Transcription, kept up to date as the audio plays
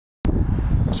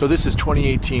So this is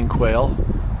 2018 Quail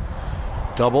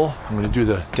double. I'm going to do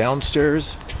the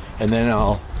downstairs and then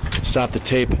I'll stop the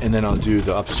tape and then I'll do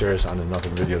the upstairs on another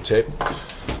videotape.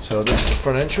 So this is the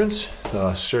front entrance.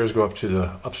 The stairs go up to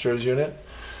the upstairs unit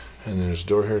and then there's a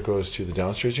door here that goes to the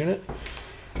downstairs unit.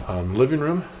 Living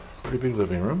room, pretty big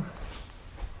living room.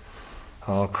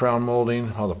 Crown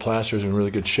molding, all the plasters are in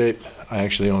really good shape. I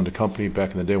actually owned a company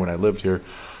back in the day when I lived here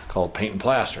called Paint and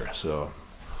Plaster, so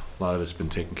a lot of it's been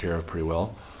taken care of pretty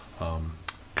well.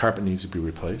 Carpet needs to be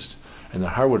replaced, and the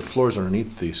hardwood floors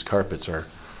underneath these carpets are,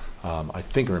 I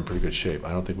think, are in pretty good shape. I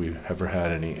don't think we've ever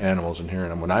had any animals in here,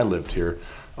 and when I lived here,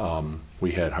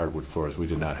 we had hardwood floors. We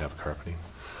did not have carpeting.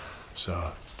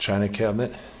 So, china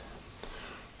cabinet,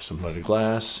 some leaded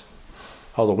glass.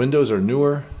 All the windows are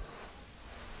newer.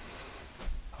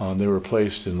 They were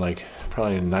replaced in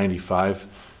probably in 95,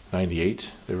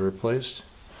 98 they were replaced.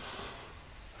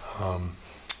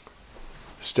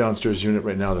 This downstairs unit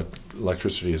right now, the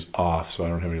electricity is off, so I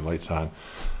don't have any lights on.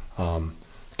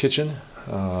 Kitchen,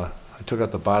 I took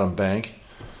out the bottom bank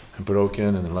and put oak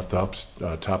in and then left the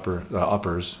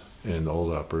uppers in the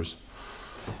old uppers.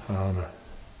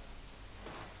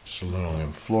 Just a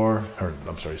linoleum floor, or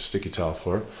I'm sorry, sticky tile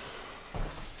floor.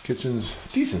 Kitchen's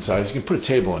decent size. You can put a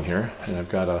table in here, and I've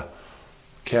got a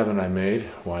cabinet I made,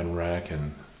 wine rack,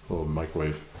 and a little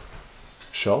microwave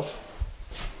shelf.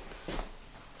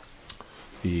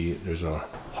 There's a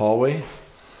hallway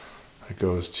that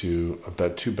goes to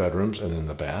about 2 bedrooms and then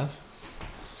the bath.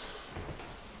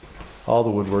 All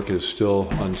the woodwork is still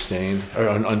unstained or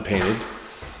unpainted,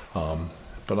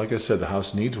 but like I said, the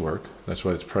house needs work. That's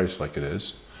why it's priced like it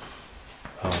is.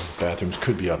 Bathrooms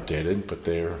could be updated, but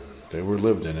they were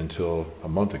lived in until a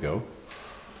month ago.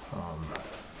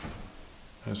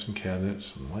 There's some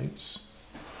cabinets, some lights,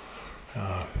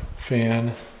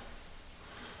 fan,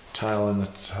 tile in the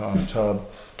tub.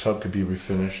 Tub could be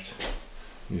refinished.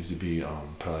 Needs to be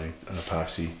probably an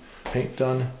epoxy paint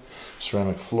done.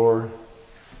 Ceramic floor.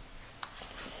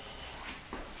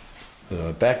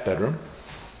 The back bedroom,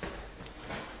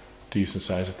 decent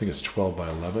size. I think it's 12 by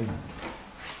 11.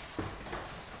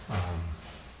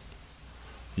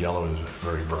 Yellow is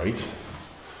very bright,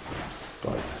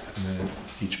 and then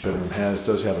each bedroom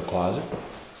does have a closet,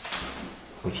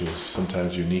 which is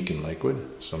sometimes unique in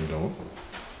Lakewood, some don't.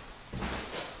 You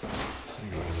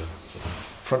go to the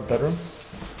front bedroom,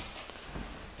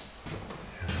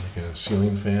 and you get a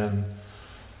ceiling fan,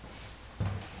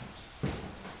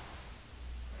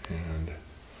 and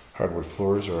hardwood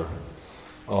floors are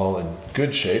all in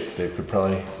good shape. They could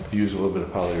probably use a little bit of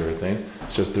polyurethane.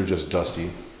 They're just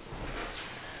dusty.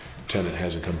 Tenant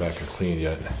hasn't come back and cleaned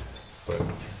yet, but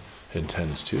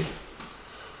intends to.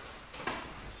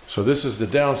 So this is the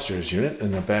downstairs unit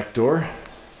and the back door.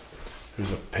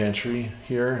 There's a pantry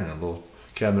here and a little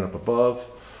cabinet up above.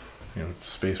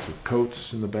 Space for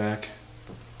coats in the back.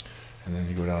 And then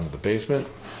you go down to the basement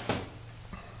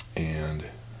and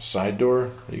side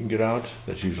door that you can get out.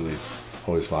 That's usually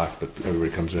always locked, but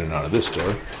everybody comes in and out of this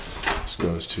door. This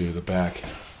goes to the back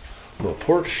little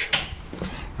porch.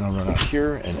 And I'll run out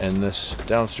here and end this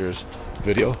downstairs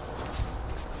video.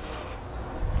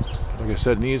 Like I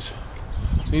said, needs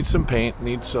some paint,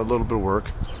 needs a little bit of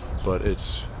work, but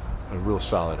it's a real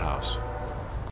solid house.